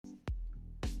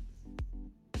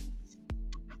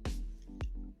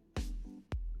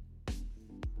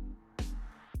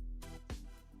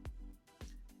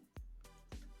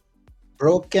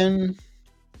Broken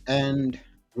and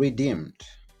redeemed.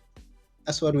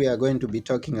 That's what we are going to be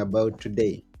talking about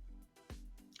today.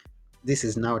 This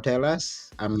is Now Tell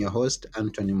Us. I'm your host,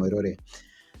 Anthony Morore.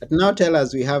 At Now Tell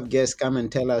Us, we have guests come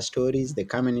and tell us stories. They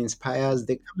come and inspire us.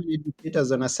 They come and educate us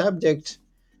on a subject.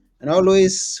 And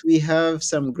always, we have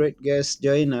some great guests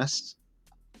join us.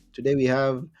 Today, we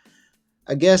have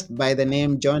a guest by the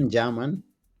name John Jarman,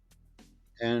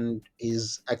 and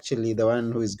is actually the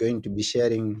one who is going to be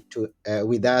sharing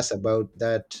with us about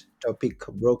that topic,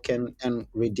 broken and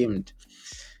redeemed.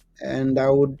 And I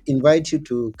would invite you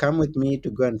to come with me to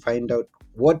go and find out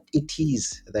what it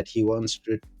is that he wants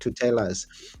to tell us.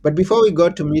 But before we go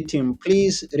to meet him,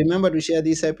 please remember to share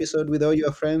this episode with all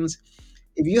your friends.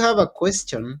 If you have a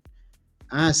question,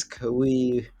 ask.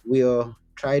 We will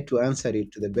try to answer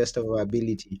it to the best of our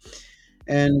ability.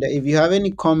 And if you have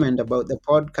any comment about the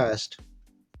podcast,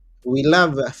 we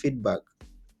love feedback.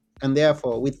 And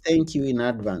therefore, we thank you in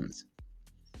advance.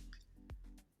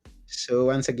 So,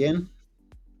 once again,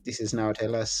 this is Now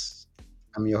Tell Us.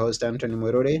 I'm your host, Anthony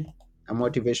Morore, a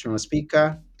motivational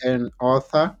speaker and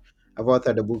author. I've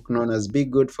authored a book known as Be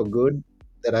Good for Good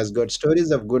that has got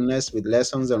stories of goodness with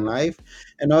lessons on life,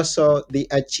 and also the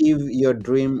Achieve Your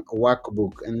Dream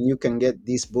workbook. And you can get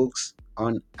these books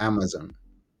on Amazon.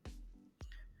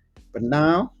 But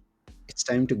now it's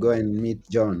time to go and meet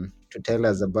John to tell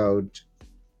us about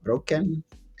Broken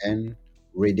and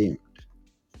Redeemed.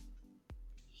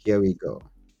 Here we go.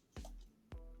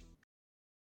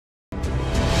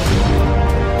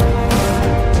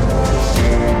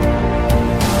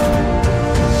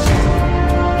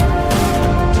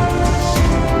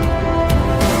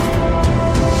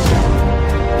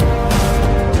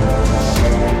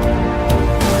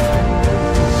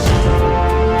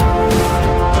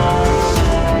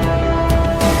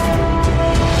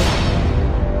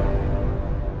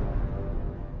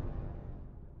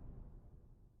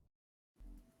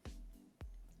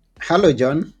 Hello,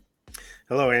 John.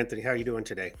 Hello, Anthony. How are you doing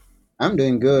today? I'm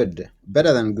doing good.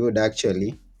 Better than good,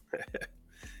 actually.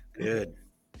 Good.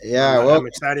 Yeah, well, I'm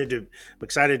excited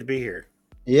to be here.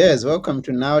 yes, welcome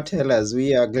to Now Tell Us.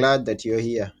 We are glad that you're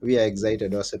here. We are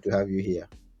excited also to have you here.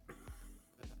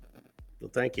 Well,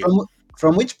 thank you.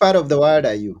 From which part of the world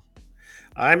are you?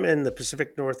 I'm in the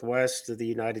Pacific Northwest of the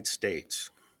United States,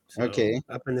 so Okay.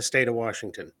 up in the state of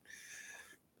Washington.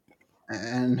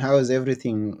 And how is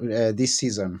everything this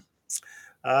season?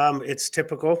 It's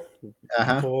typical,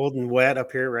 Uh-huh. cold and wet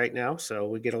up here right now, so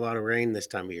we get a lot of rain this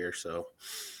time of year. So,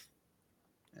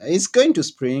 It's going to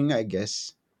spring, I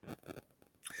guess.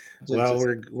 well,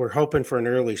 Just, we're hoping for an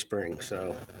early spring.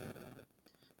 So,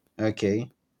 okay.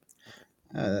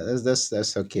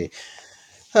 That's okay.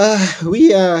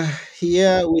 We are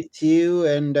here with you,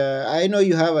 and I know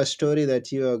you have a story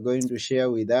that you are going to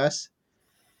share with us.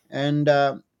 And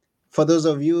for those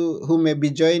of you who may be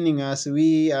joining us,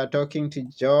 we are talking to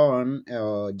John.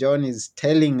 John is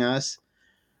telling us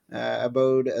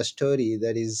about a story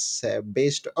that is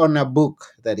based on a book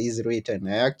that is written.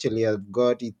 I actually have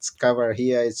got its cover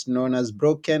here. It's known as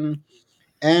Broken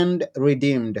and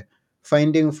Redeemed,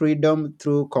 Finding Freedom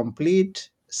Through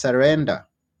Complete Surrender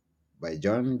by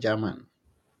John Jarman.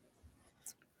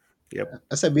 yep.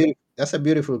 That's a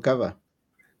beautiful cover.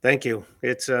 Thank you.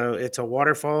 It's a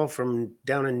waterfall from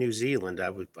down in New Zealand.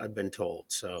 I've been told.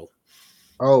 So,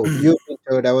 Oh, you've been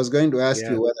told. I was going to ask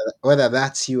yeah. you whether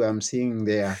that's you I'm seeing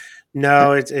there.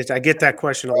 No, it's I get that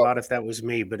question a lot if that was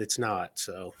me, but it's not.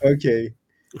 So, Okay,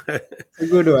 it's a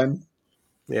good one.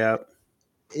 yeah.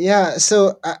 Yeah,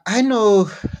 so I know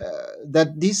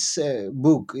that this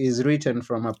book is written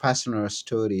from a personal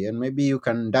story, and maybe you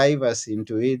can dive us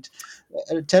into it.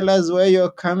 Tell us where you're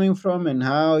coming from and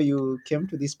how you came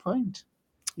to this point.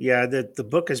 Yeah, the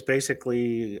book is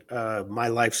basically my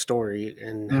life story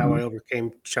and how Hmm. I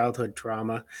overcame childhood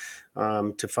trauma,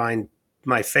 to find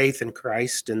my faith in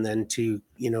Christ, and then to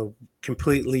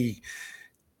completely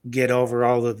get over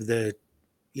all of the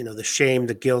the shame,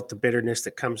 the guilt, the bitterness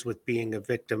that comes with being a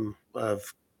victim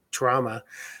of trauma,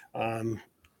 um,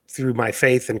 through my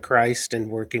faith in Christ and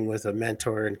working with a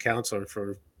mentor and counselor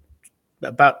for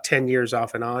about 10 years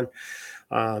off and on,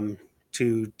 um,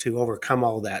 to overcome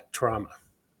all that trauma.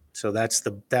 So that's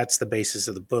the basis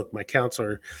of the book. My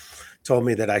counselor told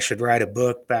me that I should write a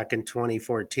book back in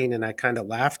 2014, and I kind of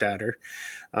laughed at her.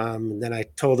 Then I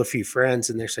told a few friends,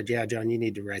 and they said, "Yeah, John, you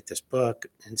need to write this book."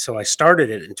 And so I started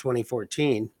it in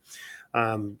 2014.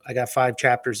 I got 5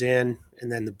 chapters in,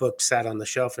 and then the book sat on the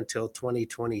shelf until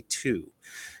 2022,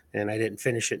 and I didn't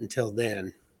finish it until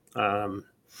then. Um,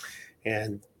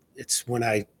 and it's when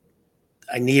I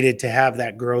I needed to have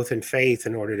that growth in faith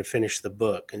in order to finish the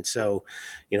book. And so,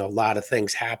 a lot of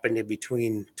things happened in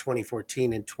between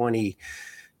 2014 and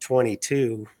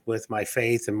 2022 with my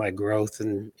faith and my growth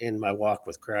and in my walk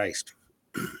with Christ.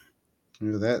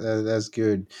 That's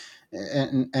good.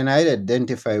 And I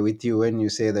identify with you when you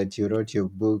say that you wrote your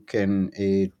book and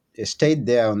it stayed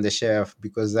there on the shelf,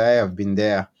 because I have been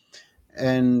there.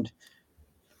 And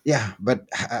yeah, but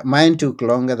mine took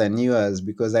longer than yours,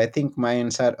 because I think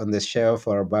mine sat on the shelf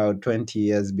for about 20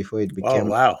 years before it Oh, became.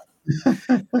 wow.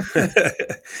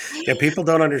 Yeah, people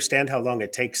don't understand how long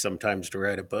it takes sometimes to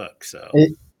write a book. So,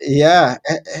 Yeah,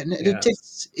 and yeah.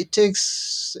 it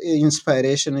takes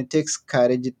inspiration, it takes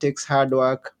courage, it takes hard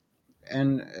work.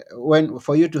 And when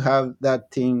for you to have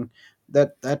that thing,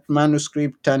 that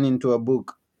manuscript turn into a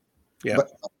book, Yep.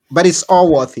 but it's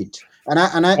all worth it. Oh,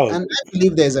 And I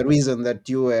believe there's a reason that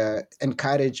you were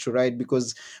encouraged to write,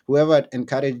 because whoever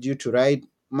encouraged you to write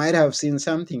might have seen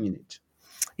something in it.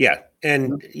 yeah.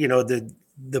 And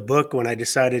the book, when I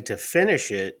decided to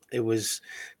finish it, it was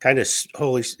kind of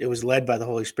it was led by the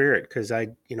Holy Spirit, because I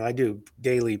do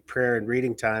daily prayer and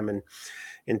reading time. And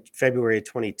in February of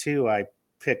 22, I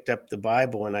picked up the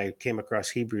Bible and I came across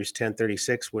Hebrews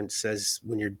 10:36, when it says,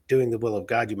 when you're doing the will of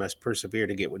God, you must persevere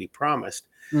to get what he promised.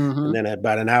 And Mm-hmm. then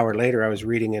about an hour later, I was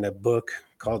reading in a book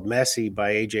called Messy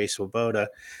by A.J. Swoboda,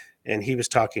 and he was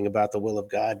talking about the will of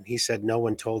God. And he said no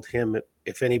one told him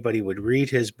if anybody would read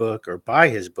his book or buy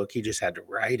his book, he just had to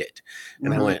write it.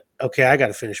 And I Mm-hmm. went, okay, I got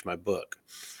to finish my book.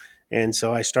 And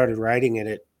so I started writing in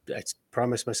it. I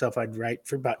promised myself I'd write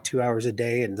for about 2 hours a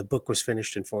day, and the book was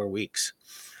finished in 4 weeks.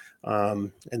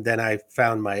 And then I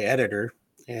found my editor,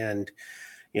 and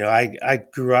I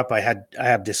grew up. I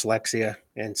have dyslexia,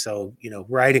 and so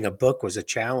writing a book was a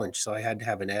challenge. So I had to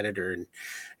have an editor,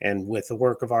 and with the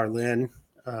work of Arlen,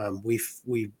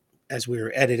 we as we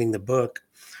were editing the book,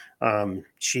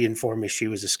 she informed me she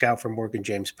was a scout for Morgan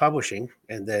James Publishing,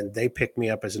 and then they picked me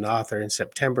up as an author in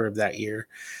September of that year,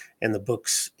 and the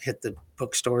books hit the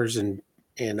bookstores in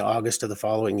August of the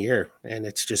following year, and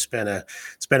it's been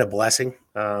a blessing.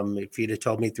 If you'd have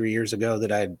told me 3 years ago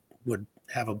that I would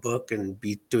have a book and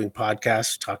be doing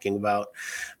podcasts talking about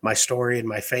my story and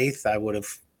my faith, I would have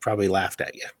probably laughed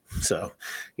at you. So,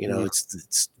 Yeah.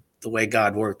 it's the way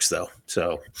God works, though.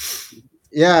 So,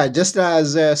 Yeah, just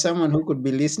as someone who could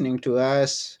be listening to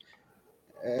us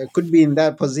could be in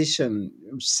that position,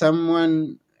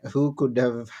 someone who could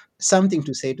have something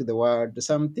to say to the world,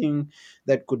 something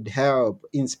that could help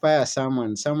inspire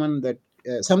someone that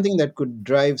something that could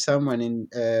drive someone in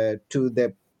to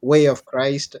the way of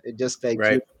Christ, just like you.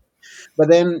 right, But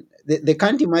then they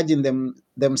can't imagine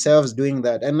themselves doing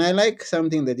that. And I like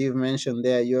something that you've mentioned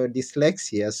there, your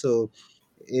dyslexia. So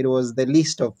it was the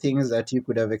list of things that you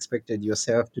could have expected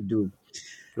yourself to do.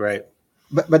 right,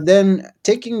 But then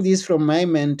taking this from my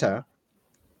mentor,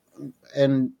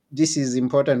 and this is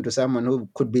important to someone who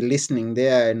could be listening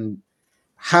there and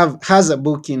have has a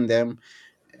book in them.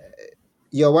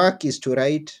 Your work is to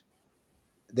write.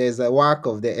 There's a work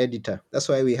of the editor. That's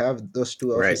why we have those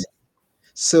two right. offices.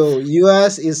 So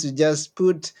yours is to just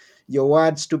put your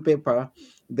words to paper,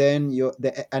 then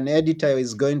an editor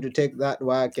is going to take that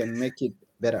work and make it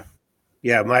better.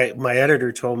 Yeah, my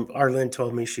editor Arlen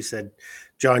told me, she said,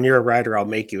 "John, you're a writer. I'll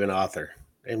make you an author."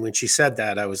 And when she said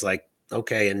that, I was like,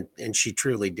 "Okay." And she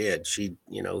truly did. She,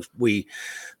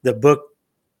 the book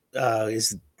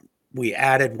is we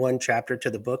added one chapter to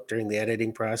the book during the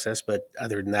editing process, but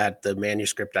other than that, the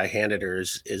manuscript I handed her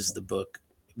is the book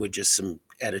with just some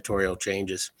editorial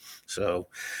changes. So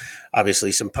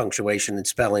obviously some punctuation and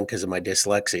spelling because of my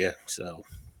dyslexia. So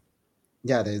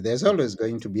Yeah, there's always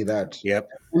going to be that. yep,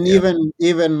 And yep,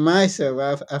 even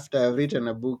myself, after I've written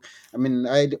a book, I mean,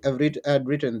 I'd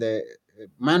written the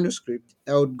manuscript.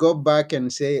 I would go back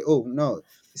and say, "Oh no,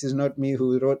 this is not me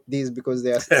who wrote this, because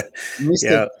there's yeah,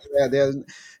 mistakes there." There's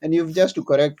and you've just to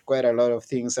correct quite a lot of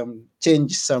things, some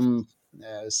change, some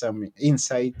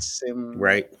insights.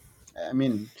 right. I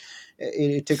mean,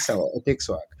 it takes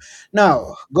work.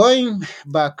 Now, going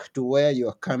back to where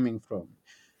you're coming from,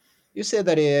 you said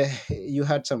that you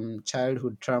had some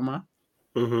childhood trauma.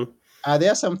 Hmm. Are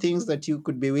there some things that you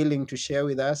could be willing to share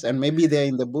with us, and maybe they're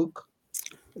in the book?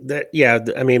 That yeah,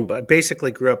 I mean, I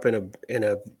basically grew up in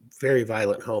a very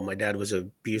violent home. My dad was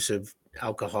an abusive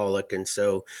alcoholic, and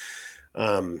so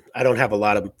I don't have a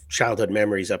lot of childhood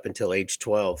memories up until age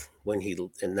 12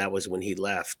 and that was when he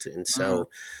left. And Mm, so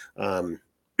um,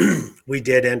 we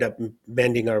did end up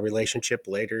mending our relationship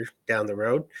later down the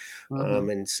road.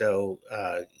 mhm. And so,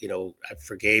 I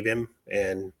forgave him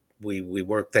and we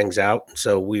worked things out.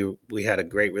 So we had a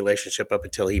great relationship up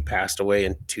until he passed away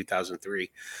in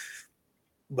 2003.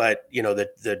 but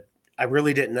the I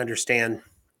really didn't understand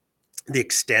the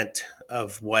extent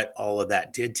of what all of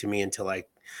that did to me until I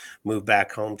moved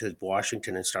back home to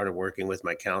Washington and started working with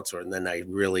my counselor. And then I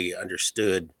really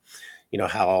understood,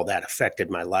 how all that affected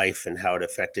my life and how it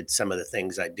affected some of the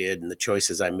things I did and the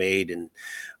choices I made, and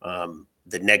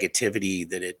the negativity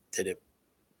that it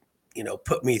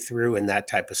put me through, and that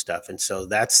type of stuff. And so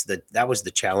that was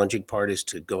the challenging part, is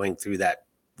to going through that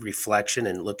reflection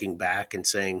and looking back and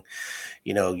saying,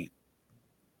 you know,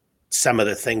 some of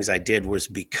the things I did was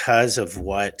because of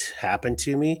what happened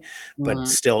to me, but Mhm.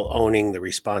 still owning the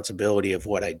responsibility of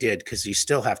what I did, because you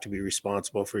still have to be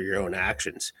responsible for your own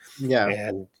actions. Yeah.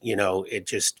 And, it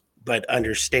just, but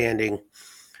understanding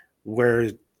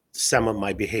where some of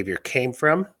my behavior came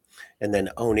from, and then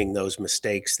owning those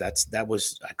mistakes, that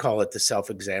was, I call it the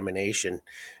self-examination.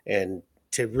 And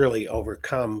to really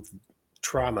overcome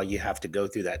trauma, you have to go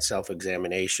through that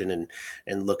self-examination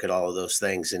and look at all of those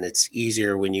things. And it's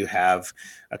easier when you have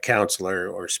a counselor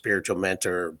or spiritual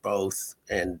mentor, or both.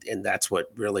 And that's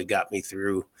what really got me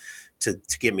through to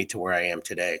get me to where I am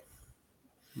today.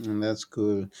 That's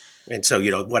cool. And so,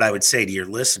 what I would say to your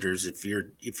listeners, if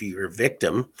you're a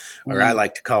victim, or I Mm.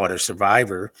 like to call it a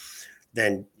survivor,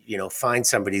 then find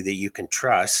somebody that you can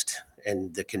trust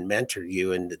and that can mentor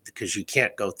you, and because you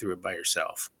can't go through it by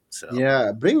yourself. So,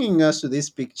 Yeah, bringing us to this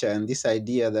picture and this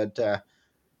idea that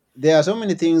there are so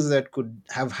many things that could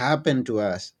have happened to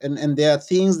us, and there are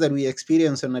things that we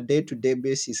experience on a day-to-day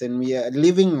basis, and we are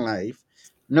living life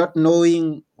not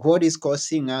knowing what is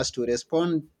causing us to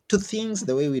respond to things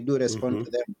the way we do respond mhm,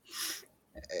 to them.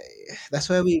 That's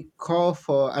why we call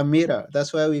for a mirror.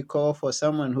 That's why we call for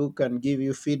someone who can give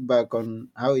you feedback on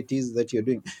how it is that you're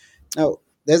doing. Now,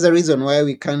 there's a reason why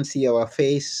we can't see our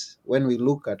face when we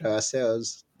look at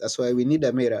ourselves. That's why we need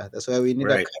a mirror. That's why we need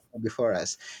a right, camera before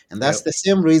us. And that's yep, the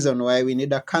same reason why we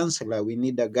need a counselor. We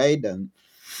need a guidance,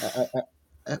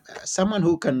 someone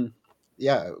who can,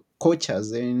 yeah, coach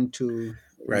us into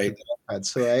right. the path.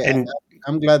 So And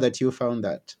I'm glad that you found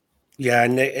that. yeah,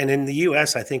 and in the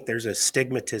U.S., I think there's a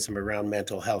stigmatism around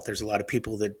mental health. There's a lot of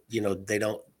people that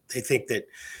they think that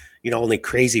only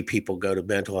crazy people go to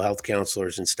mental health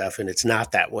counselors and stuff, and it's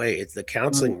not that way. It's the Mm.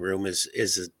 counseling room is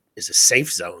a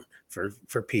safe zone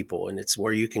for people, and it's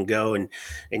where you can go and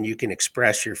you can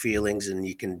express your feelings, and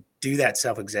you can do that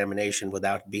self-examination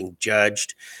without being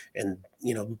judged. And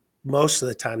most of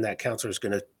the time that counselor is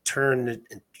going to turn it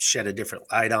and shed a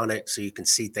different light on it, so you can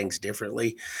see things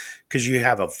differently, because you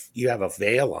have a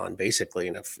veil on, basically.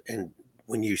 And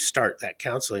when you start that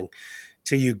counseling,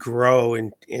 till you grow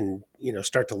and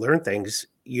start to learn things,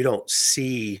 you don't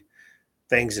see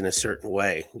things in a certain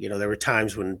way. There were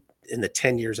times when, in the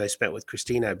 10 years I spent with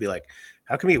Christina, I'd be like,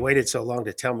 how come you waited so long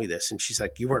to tell me this? And she's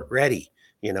like, you weren't ready,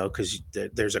 because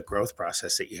there's a growth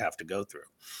process that you have to go through.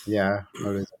 Yeah,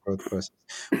 always a growth process.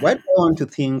 Why do I want to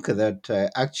think that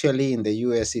actually in the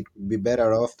US it would be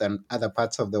better off than other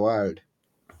parts of the world?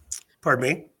 Pardon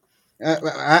me.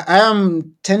 I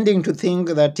am tending to think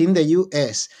that in the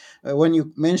US, when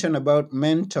you mention about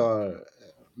mental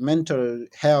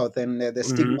health and the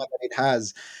stigma Hmm. that it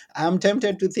has, I'm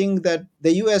tempted to think that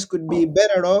the US could be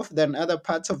better off than other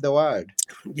parts of the world.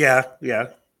 Yeah,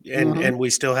 yeah. and Hmm. and we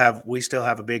still have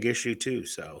a big issue too,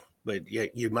 so, but yeah,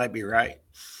 you might be right.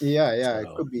 Yeah, yeah,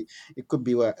 So, it could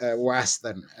be worse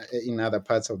than in other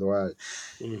parts of the world.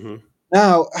 hmm,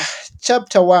 Now,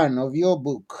 chapter one of your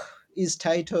book is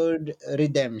titled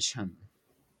Redemption.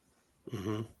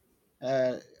 hmm.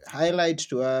 Uh, Highlight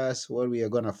to us what we are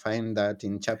going to find that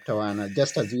in chapter one,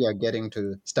 just as we are getting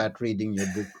to start reading your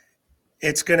book.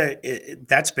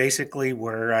 That's basically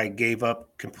where I gave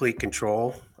up complete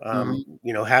control. Hmm.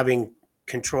 Having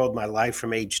controlled my life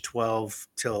from age 12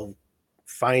 till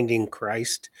finding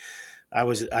Christ,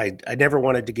 I never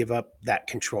wanted to give up that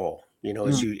control.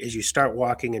 As you start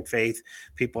walking in faith,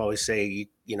 people always say,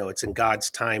 it's in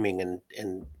God's timing,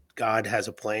 and God has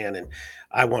a plan. And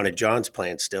I wanted John's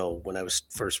plan still when I was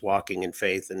first walking in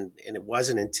faith. And it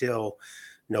wasn't until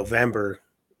November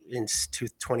in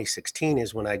 2016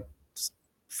 is when I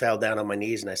fell down on my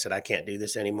knees and I said, I can't do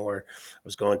this anymore. I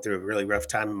was going through a really rough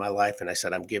time in my life. And I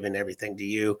said, I'm giving everything to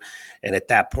you. And at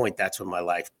that point, that's when my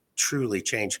life truly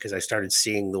changed, because I started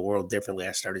seeing the world differently.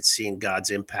 I started seeing God's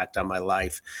impact on my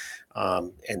life.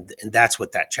 And that's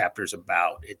what that chapter is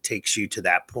about. It takes you to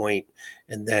that point.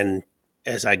 And then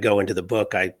as I go into the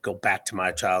book, I go back to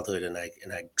my childhood, and I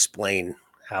explain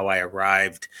how I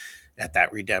arrived at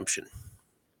that redemption.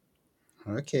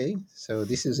 Okay, so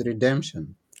this is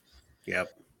redemption.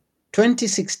 Yep.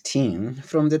 2016,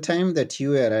 from the time that you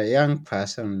were a young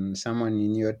person, someone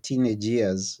in your teenage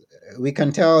years, we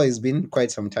can tell it's been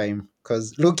quite some time.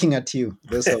 because looking at you,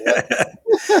 those of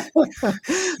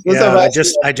Yeah, us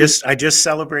who have been, I just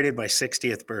celebrated my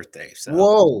 60th birthday. So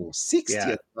whoa,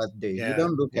 yeah, 60th birthday. You yeah,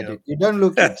 don't look at yeah. it. You don't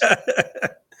look it.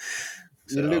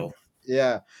 You look, So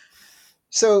yeah.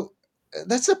 So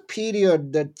that's a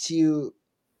period that you.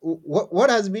 What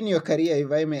has been your career,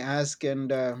 if I may ask,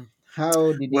 and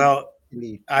how did it well,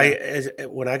 lead? I Yeah. as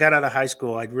when I got out of high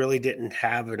school, I really didn't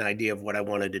have an idea of what I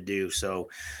wanted to do. So,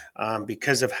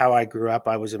 because of how I grew up,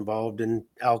 I was involved in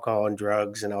alcohol and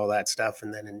drugs and all that stuff.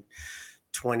 And then in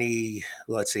 20,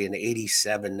 let's see, in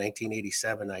 87,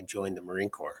 1987, I joined the Marine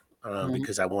Corps. Mhm,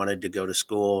 Because I wanted to go to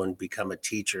school and become a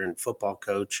teacher and football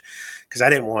coach, because I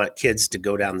didn't want kids to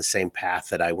go down the same path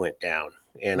that I went down,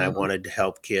 and I mhm, wanted to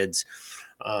help kids.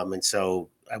 And so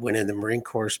I went in the Marine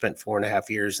Corps, spent 4.5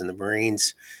 years in the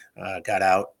Marines, got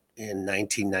out in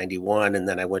 1991, and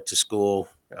then I went to school,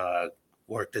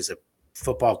 worked as a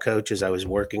football coach as I was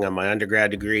working on my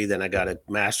undergrad degree. Then I got a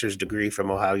master's degree from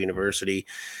Ohio University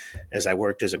as I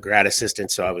worked as a grad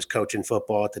assistant. So I was coaching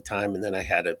football at the time, and then I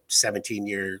had a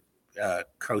 17-year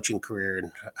coaching career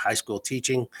in high school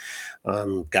teaching.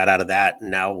 Got out of that,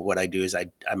 and now what I do is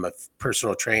I'm a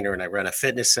personal trainer and I run a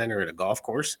fitness center at a golf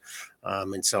course,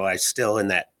 and so I still in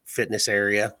that fitness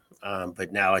area,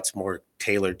 but now it's more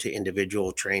tailored to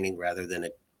individual training rather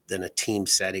than a team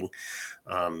setting,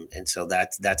 and so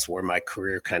that's where my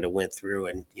career kind of went through,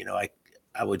 and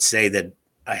I would say that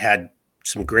I had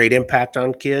some great impact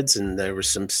on kids, and there was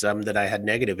some that I had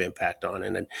negative impact on,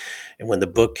 and when the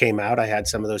book came out, I had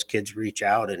some of those kids reach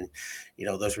out, and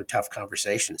those were tough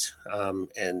conversations,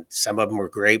 and some of them were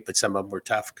great, but some of them were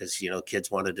tough because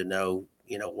kids wanted to know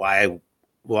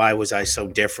why was I so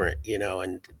different,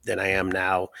 and than I am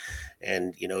now,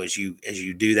 and as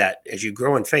you do that, as you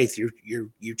grow in faith,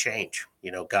 you change.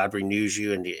 God renews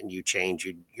you, and you change.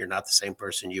 You're not the same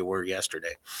person you were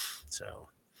yesterday. So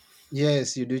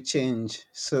yes, you do change.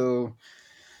 So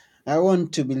I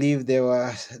want to believe there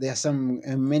are some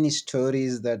many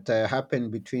stories that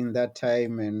happened between that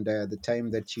time and the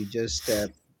time that you just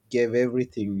gave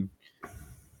everything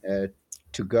uh,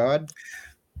 to God.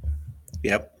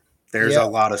 yep, there's Yeah, a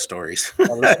lot of stories.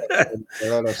 a lot of stories. A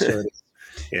lot of stories.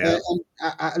 Yeah.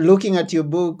 Looking at your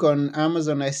book on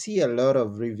Amazon, I see a lot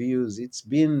of reviews. It's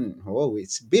been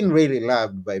really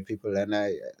loved by people, and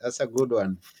I that's a good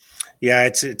one. Yeah,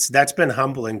 it's that's been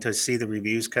humbling to see the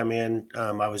reviews come in.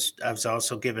 I was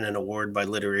also given an award by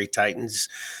Literary Titans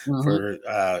Hmm. for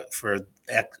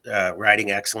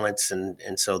writing excellence,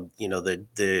 and so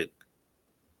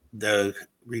the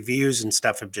reviews and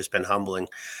stuff have just been humbling.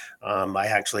 I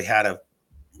actually had a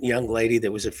young lady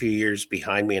that was a few years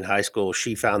behind me in high school.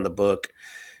 She found the book,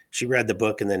 she read the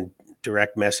book, and then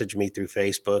direct messaged me through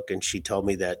Facebook, and she told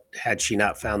me that had she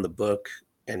not found the book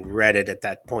and read it at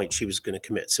that point, she was going to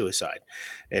commit suicide.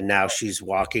 And now she's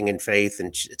walking in faith, and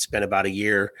it's been about a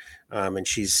year, and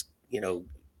she's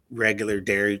regular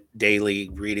daily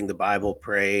reading the Bible,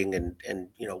 praying, and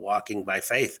walking by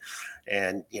faith,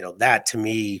 and that to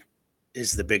me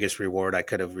is the biggest reward I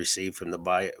could have received from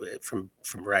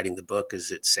writing the book,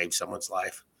 is it saved someone's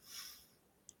life.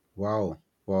 Wow,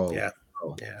 wow, Yeah,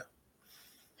 wow. yeah,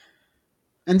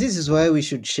 And this is why we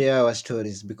should share our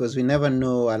stories, because we never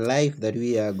know a life that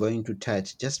we are going to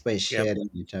touch just by yep, sharing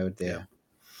it out yep, there.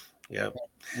 yep.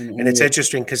 And And it's we,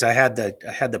 interesting because I had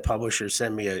the publisher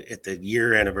send me at the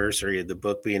year anniversary of the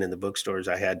book being in the bookstores.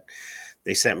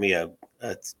 They sent me a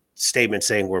statement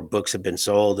saying where books have been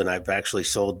sold, and I've actually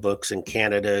sold books in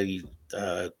Canada,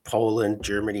 Poland,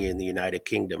 Germany, and the United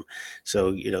Kingdom.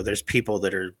 So there's people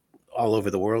that are all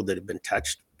over the world that have been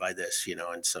touched by this,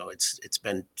 and so it's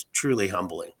been truly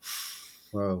humbling.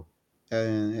 wow.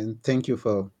 And thank you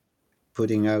for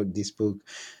putting out this book.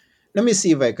 Let me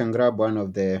see if I can grab one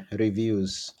of the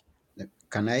reviews.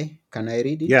 Can I? Can I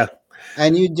read it? Yeah, I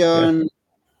knew yeah. John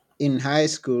in high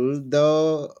school,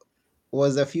 though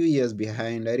was a few years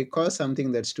behind. I recall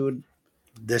something that stood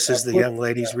This is the put, young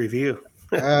lady's review.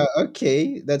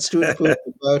 okay, that stood put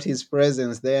about his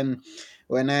presence. Then,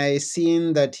 when I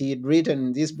seen that he'd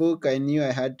written this book, I knew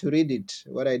I had to read it.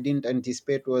 What I didn't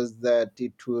anticipate was that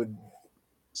it would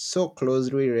so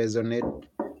closely resonate.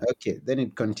 Okay, then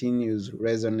it continues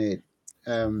resonate.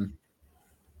 Um,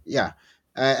 yeah,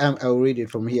 I'll read it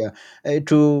from here.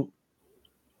 To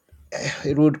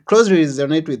it would closely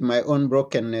resonate with my own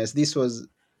brokenness. This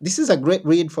is a great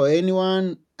read for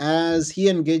anyone as he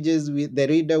engages with the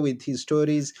reader with his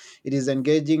stories. It is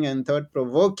engaging and thought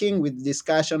provoking with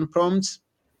discussion prompts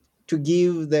to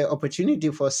give the opportunity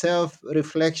for self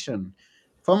reflection.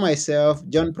 For myself,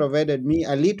 John provided me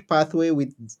a lit pathway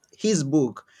with his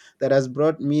book that has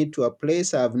brought me to a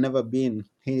place I've never been.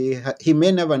 He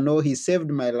may never know he saved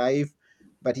my life,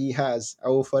 but he has. I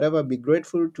will forever be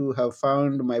grateful to have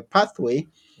found my pathway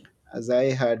as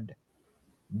I had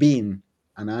been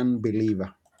an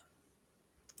unbeliever.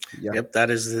 Yeah. Yep, that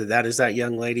is that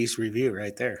young lady's review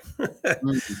right there.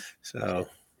 Mm. So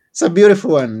It's a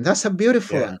beautiful one. That's a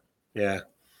beautiful yeah, one. yeah,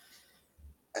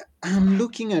 I'm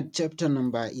looking at chapter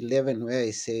number 11 where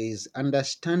it says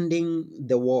understanding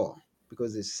the war,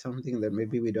 because it's something that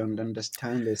maybe we don't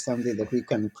understand. There's something that we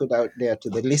can put out there to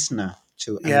the listener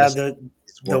to yeah. understand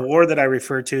this The war. war that I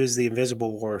refer to is the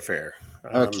invisible warfare,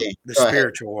 Okay, the go ahead.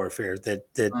 spiritual warfare that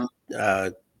Mm,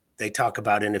 uh, they talk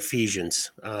about in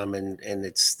Ephesians, and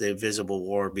it's the invisible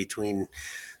war between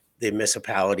the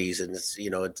municipalities, and it's,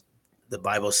 the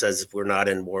Bible says we're not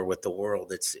in war with the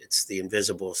world. It's the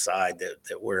invisible side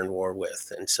that we're in war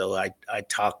with, and so I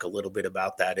talk a little bit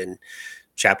about that in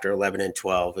chapter 11 and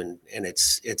 12, and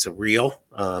it's a real,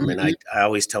 and mhm, I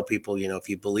always tell people, if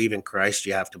you believe in Christ,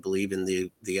 you have to believe in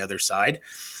the other side,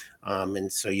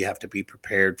 and so you have to be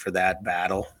prepared for that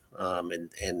battle,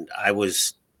 and I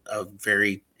was a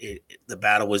very the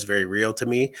battle was very real to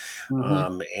me,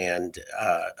 mhm. and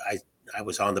I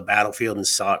was on the battlefield and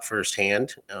saw it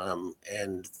firsthand,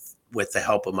 and with the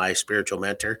help of my spiritual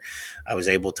mentor, I was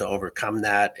able to overcome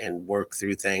that and work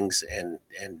through things, and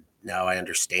now I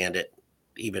understand it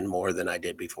even more than I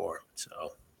did before.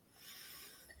 So,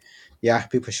 Yeah,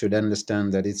 people should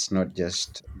understand that it's not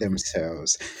just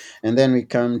themselves. And then we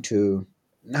come to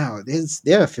now,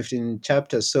 there are 15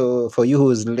 chapters. So for you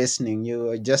who's listening, you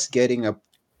are just getting a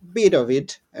bit of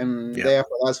it. And yeah.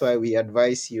 therefore, that's why we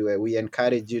advise you, we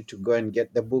encourage you to go and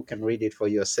get the book and read it for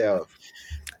yourself.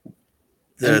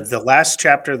 The And the last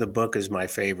chapter of the book is my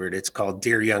favorite. It's called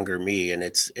Dear Younger Me, and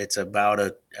it's about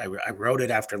I wrote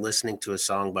it after listening to a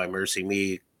song by Mercy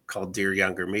Me called Dear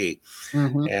Younger Me,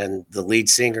 mhm, and the lead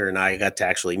singer and I got to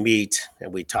actually meet,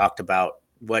 and we talked about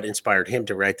what inspired him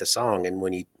to write the song. And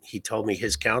when he told me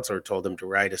his counselor told him to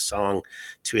write a song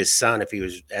to his son, if he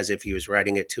was as if he was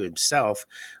writing it to himself,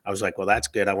 I was like, well, that's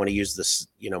good. I want to use this.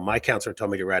 My counselor told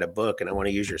me to write a book, and I want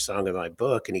to use your song in my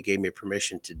book, and he gave me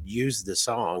permission to use the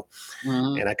song,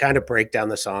 mhm, and I kind of break down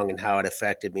the song and how it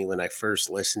affected me when I first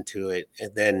listened to it,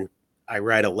 and then I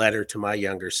write a letter to my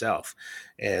younger self.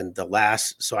 And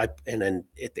and then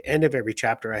at the end of every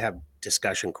chapter, I have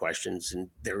discussion questions and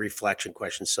their reflection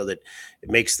questions, so that it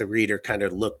makes the reader kind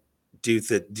of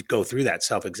go through that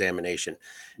self examination.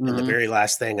 And the mhm, very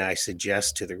last thing I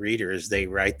suggest to the reader is they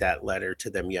write that letter to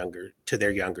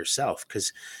their younger self,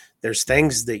 because there's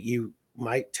things that you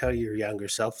might tell your younger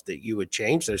self that you would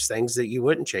change. There's things that you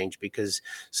wouldn't change, because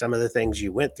some of the things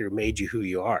you went through made you who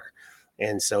you are.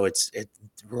 And so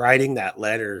writing that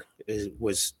letter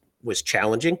was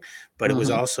challenging, but mhm.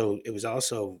 it was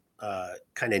also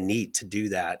kind of neat to do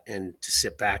that and to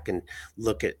sit back and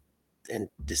look at and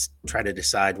just try to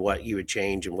decide what you would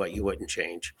change and what you wouldn't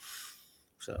change.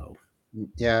 So,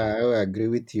 Yeah, I will agree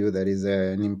with you. That is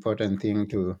an important thing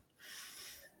to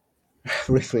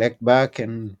reflect back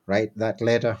and write that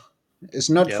letter. It's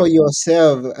not yep, for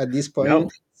yourself at this point. no,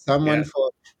 Someone yeah,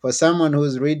 for someone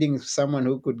who's reading, someone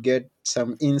who could get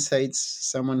some insights,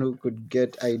 someone who could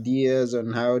get ideas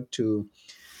on how to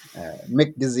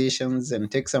make decisions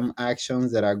and take some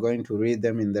actions that are going to lead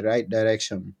them in the right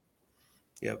direction.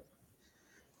 yep.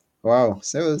 Wow!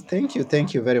 So thank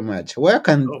you very much. Where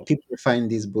can Oh, people find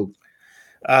this book?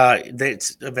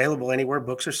 it's available anywhere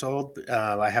books are sold.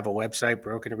 I have a website,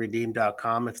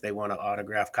 brokenredeemed.com. If they want an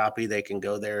autograph copy, they can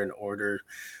go there and order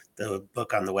the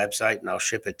book on the website, and I'll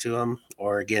ship it to them.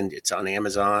 Or again, it's on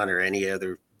Amazon or any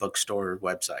other bookstore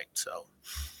website. So,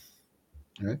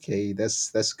 Okay,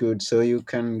 that's good. So you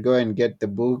can go and get the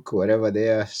book wherever they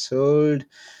are sold.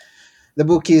 The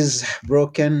book is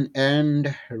Broken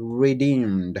and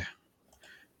Redeemed,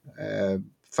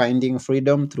 Finding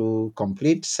Freedom Through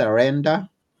Complete Surrender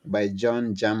by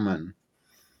John Jarman.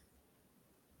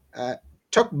 Uh,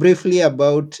 Talk briefly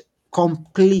about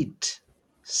complete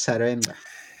surrender.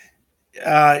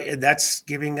 that's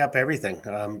giving up everything.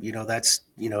 That's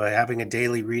having a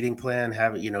daily reading plan,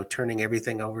 having turning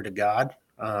everything over to God,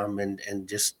 and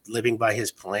just living by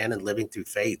His plan and living through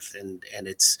faith. And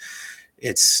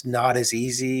it's not as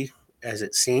easy as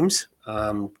it seems,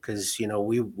 because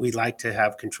we like to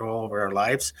have control over our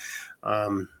lives,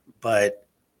 um, but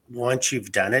once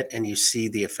you've done it and you see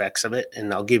the effects of it,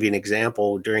 and I'll give you an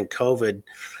example. During COVID,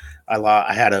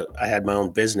 I had my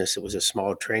own business. It was a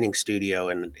small training studio,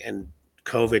 and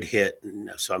COVID hit, and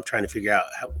so I'm trying to figure out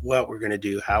what we're going to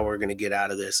do, how we're going to get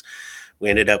out of this. We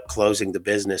ended up closing the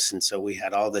business, and so we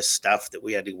had all this stuff that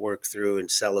we had to work through and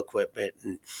sell equipment.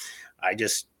 And I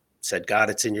just said, God,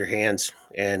 it's in your hands.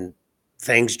 And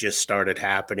things just started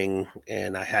happening,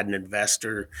 and I had an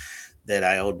investor that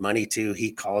I owed money to.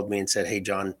 He called me and said, "Hey,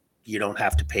 John, you don't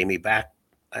have to pay me back.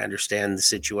 I understand the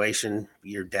situation.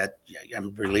 Your debt,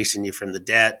 I'm releasing you from the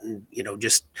debt." And,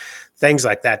 just things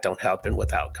like that don't happen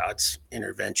without God's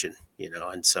intervention,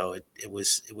 And so it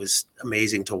was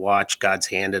amazing to watch God's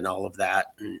hand in all of that,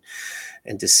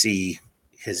 and to see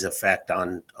his effect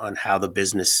on how the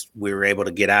business, we were able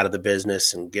to get out of the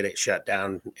business and get it shut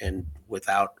down, and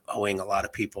without owing a lot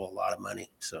of people a lot of money.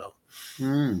 So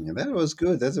That was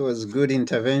good. That was good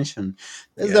intervention.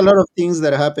 There's a yeah. lot of things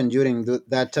that happened during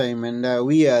that time, and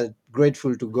we are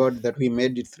grateful to God that we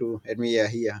made it through and we are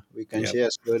here. We can Yep. share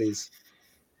stories.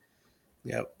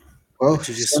 Yep. Oh, But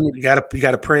you just Sonny, you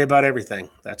gotta pray about everything.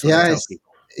 That's what I yeah, tell it's,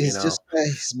 people. You it's know. just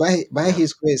by Yep.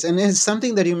 His grace, and it's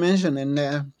something that you mentioned,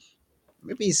 and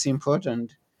maybe it's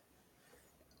important.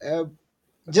 Uh,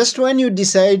 just when you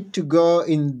decide to go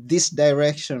in this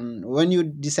direction, when you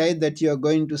decide that you are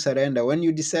going to surrender, when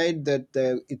you decide that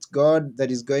it's God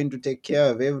that is going to take care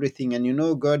of everything, and you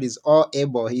know God is all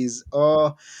able, He's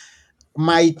all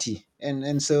mighty,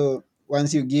 and so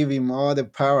once you give Him all the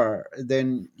power,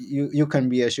 then you can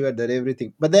be assured that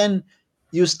everything. But then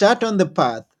you start on the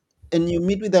path, and you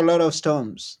meet with a lot of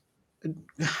storms.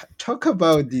 Talk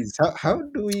about this. How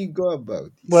do we go about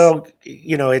this? Well,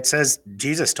 it says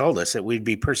Jesus told us that we'd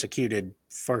be persecuted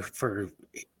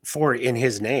for in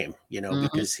his name, Hmm.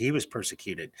 because he was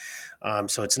persecuted.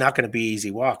 So it's not going to be easy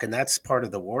walk, and that's part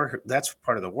of the war. That's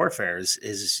part of the warfare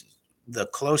is the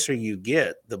closer you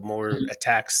get, the more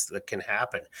attacks that can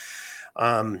happen.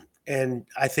 And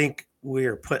I think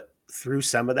we're put through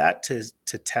some of that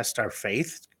to test our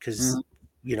faith, because Hmm.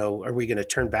 are we going to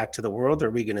turn back to the world, or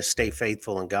are we going to stay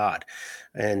faithful in God?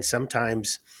 And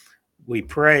sometimes we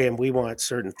pray and we want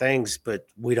certain things, but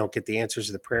we don't get the answers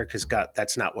to the prayer, because God,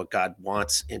 that's not what God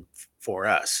wants for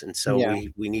us. And so Yeah.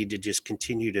 we need to just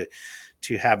continue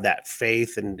to have that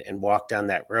faith, and walk down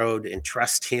that road and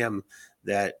trust him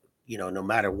that, no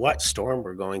matter what storm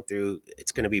we're going through,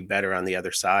 it's going to be better on the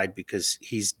other side, because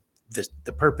he's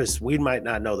the purpose. We might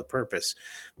not know the purpose,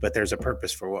 but there's a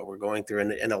purpose for what we're going through.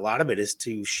 And a lot of it is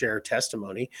to share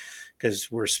testimony,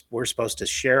 because we're supposed to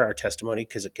share our testimony,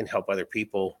 because it can help other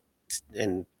people,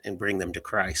 and bring them to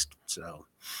Christ. So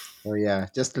Oh yeah,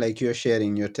 just like you're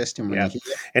sharing your testimony yeah,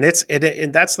 here.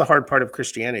 and that's the hard part of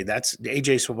Christianity. That's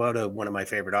AJ Swoboda, one of my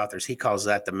favorite authors. He calls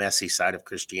that the messy side of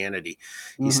Christianity.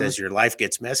 He Hmm. says your life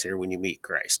gets messier when you meet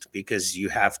Christ, because you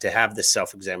have to have this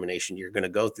self examination. You're going to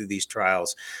go through these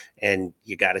trials, and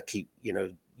you got to keep,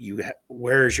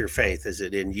 where is your faith? Is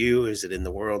it in you? Is it in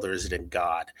the world? Or is it in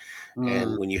God?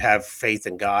 And Mm, when you have faith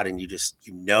in God, and you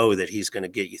know that He's going to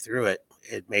get you through it,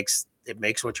 it makes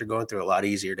what you're going through a lot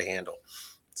easier to handle.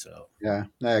 So yeah,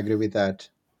 I agree with that.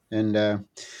 And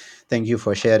thank you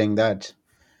for sharing that.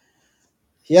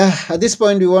 Yeah, at this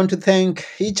point, we want to thank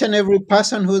each and every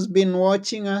person who's been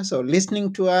watching us or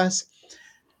listening to us.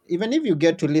 Even if you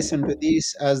get to listen to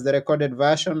this as the recorded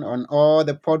version on all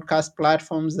the podcast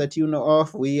platforms that you know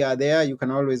of, we are there. You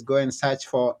can always go and search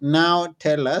for Now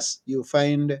Tell Us. You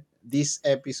find this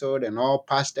episode and all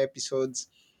past episodes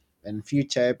and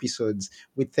future episodes.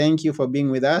 We thank you for being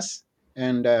with us,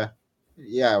 and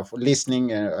yeah, for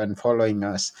listening and following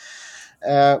us.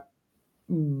 Uh,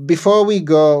 Before we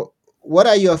go, what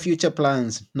are your future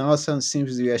plans now? Since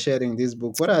we are sharing this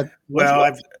book, well,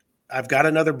 what? I've got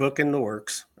another book in the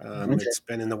works. Okay. It's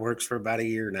been in the works for about a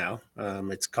year now.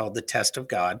 It's called The Test of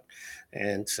God,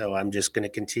 and so I'm just going to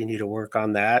continue to work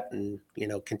on that, and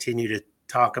continue to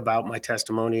talk about my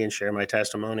testimony and share my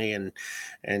testimony,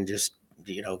 and just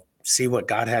see what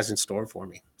God has in store for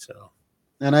me. So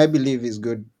And I believe he's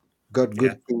good, got yeah,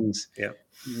 good things. yeah.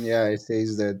 Yeah, it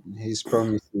says that his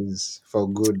promises for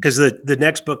good. Because the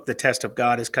next book, The Test of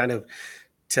God, is kind of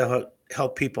to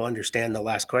help people understand the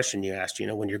last question you asked.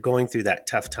 When you're going through that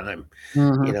tough time,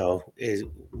 Hmm. is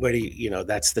what do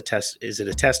that's the test. Is it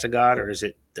a test of God, or is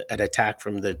it an attack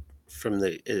from the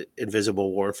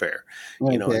invisible warfare?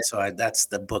 Okay, And so that's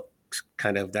the book.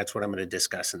 Kind of, that's what I'm going to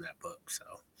discuss in that book. So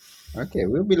okay,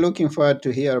 we'll be looking forward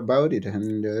to hear about it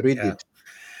and read yeah, it.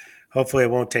 hopefully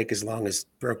it won't take as long as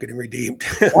Broken and Redeemed.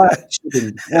 It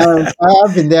shouldn't. I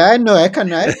have been there. I know. I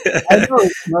know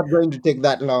it's not going to take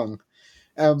that long.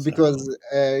 Because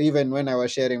So even when I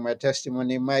was sharing my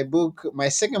testimony, my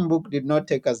second book did not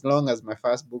take as long as my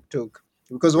first book took.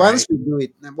 Because right,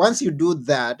 once you do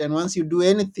that, and once you do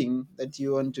anything that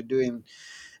you want to do,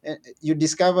 you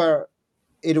discover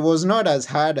it was not as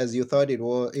hard as you thought it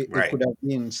right. could have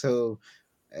been. So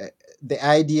uh, the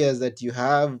ideas that you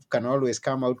have can always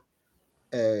come out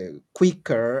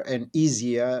quicker and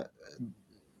easier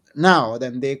now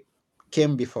than they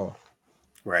came before.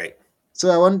 Right. So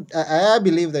I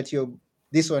believe that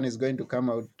this one is going to come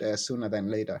out sooner than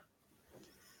later.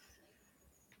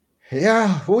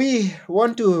 Yeah, we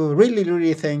want to really,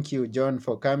 really thank you, John,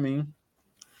 for coming.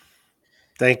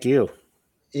 Thank you.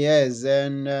 Yes,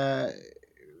 and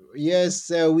yes,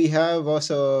 we have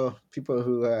also people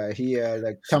who are here,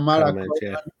 like Some Tamara. comments.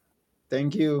 Yeah.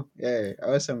 Thank you. Yeah,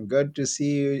 awesome. Good to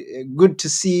see you. Good to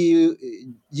see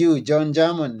you, John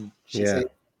Jarman. She Yeah. said,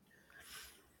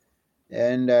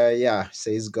 and yeah,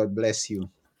 says God bless you.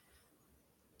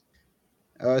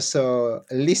 Also,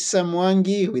 Lisa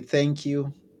Mwangi, we thank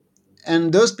you.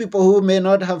 And those people who may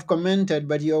not have commented,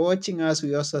 but you're watching us,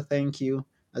 we also thank you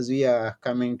as we are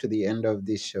coming to the end of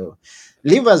this show.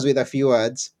 Leave us with a few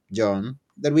words, John,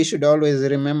 that we should always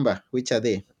remember. Which are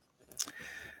they?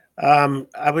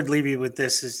 I would leave you with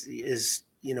this: is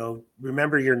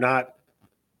remember,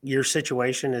 your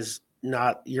situation is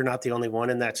not you're not the only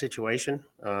one in that situation.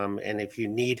 And if you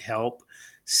need help,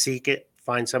 seek it.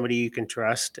 Find somebody you can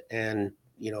trust, and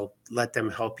let them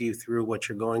help you through what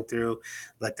you're going through.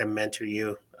 Let them mentor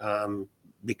you,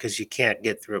 because you can't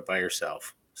get through it by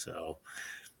yourself. So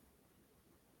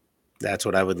that's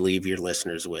what I would leave your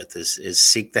listeners with: is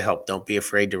seek the help. Don't be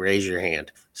afraid to raise your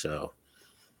hand. So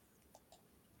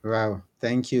Wow.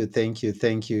 Thank you. Thank you.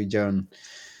 Thank you, John,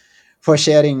 for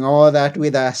sharing all that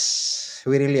with us.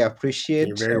 We really you're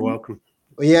appreciate. very welcome.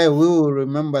 Yeah, we will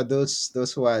remember those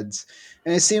words.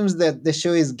 And it seems that the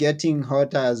show is getting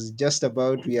hotter as just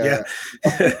about we Yeah.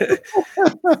 are.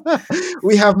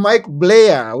 We have Mike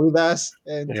Blair with us,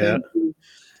 and Yeah. thank you.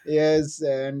 Yes,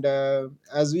 and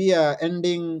as we are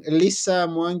ending, Lisa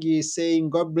Mwangi is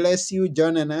saying, "God bless you,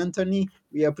 John and Anthony.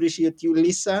 We appreciate you,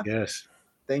 Lisa. Yes.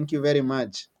 Thank you very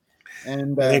much."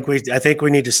 And I think we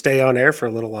need to stay on air for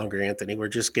a little longer, Anthony. We're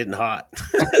just getting hot.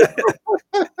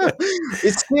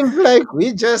 it seems like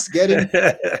we're just getting.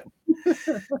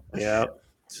 Yeah.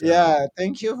 So, Yeah,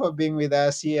 thank you for being with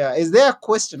us here. Is there a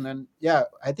question? And yeah,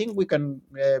 I think we can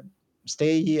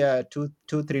stay here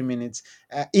 3 minutes.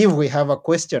 If we have a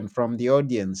question from the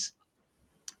audience,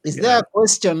 is there yeah. a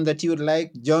question that you would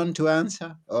like John to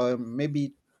answer, or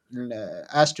maybe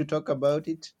us to talk about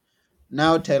it?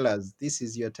 Now tell us. This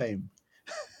is your time.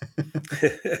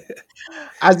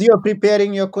 As you are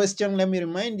preparing your question, let me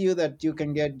remind you that you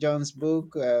can get John's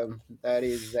book. That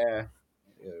is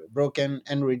Broken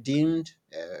and Redeemed,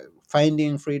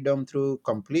 Finding Freedom Through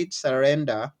Complete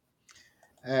Surrender,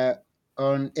 uh,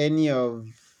 on any of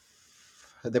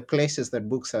the places that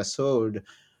books are sold.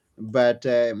 But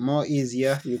more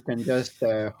easier, you can just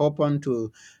hop on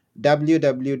to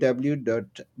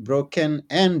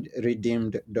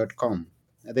www.brokenandredeemed.com.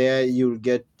 There you'll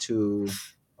get to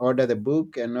order the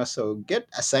book and also get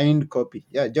a signed copy.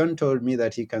 Yeah, John told me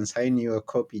that he can sign you a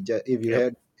copy Yep.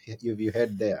 if you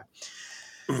head there.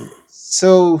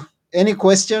 So, any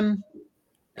question?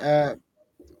 Uh,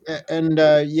 and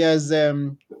yes,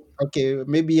 okay,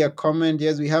 maybe a comment.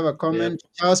 Yes, we have a Yep. comment.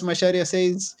 Charles Masharia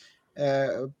says,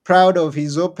 proud of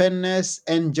his openness.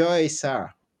 Enjoy, sir.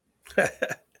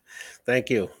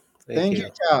 Thank you. Thank Thank you, you.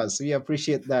 Charles. We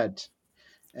appreciate that.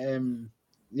 Um,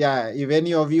 yeah, if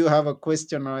any of you have a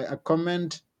question or a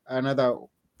comment, another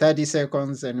 30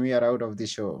 seconds and we are out of the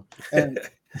show. And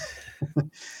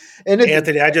anything.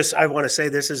 Anthony, I want to say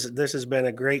this has been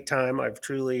a great time. I've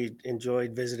truly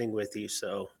enjoyed visiting with you.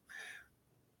 So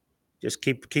just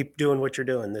keep doing what you're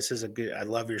doing. This is a good. I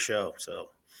love your show. So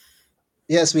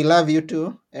Yes, we love you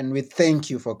too, and we thank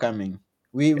you for coming.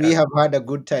 We yeah. have had a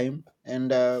good time,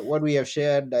 and what we have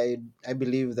shared, I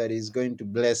believe that is going to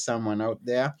bless someone out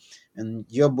there, and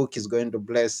your book is going to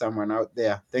bless someone out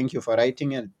there. Thank you for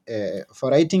writing it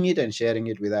and sharing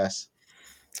it with us.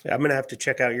 I'm gonna have to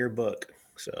check out your book.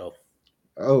 So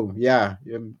Oh yeah,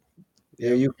 yep.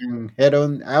 you can head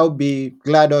on. I'll be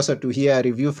glad also to hear a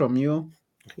review from you.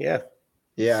 Yeah.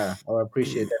 Yeah, I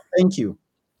appreciate that. Thank you.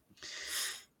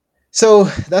 So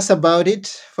that's about it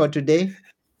for today.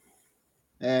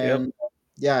 Yep. And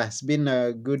yeah, it's been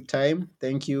a good time.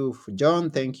 Thank you, John.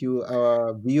 Thank you,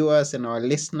 our viewers and our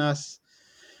listeners.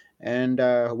 And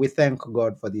we thank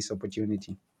God for this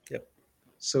opportunity. Yep.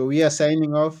 So we are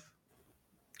signing off.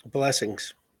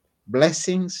 Blessings.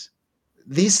 Blessings.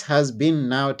 This has been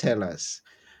Now Tell Us.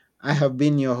 I have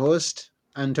been your host,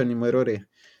 Anthony Morore.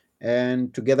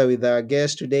 And together with our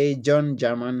guest today, John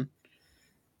Jarman,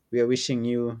 we are wishing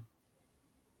you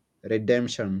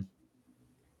redemption.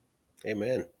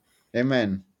 Amen.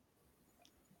 Amen.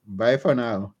 Bye for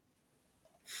now.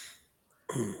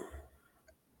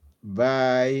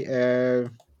 Bye.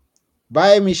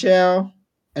 Bye, Michelle.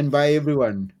 And bye,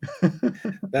 everyone.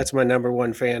 That's my number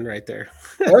one fan right there.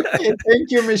 Okay,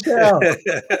 thank you, Michelle.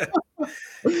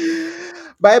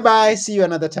 Bye bye. See you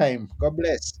another time. God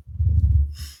bless.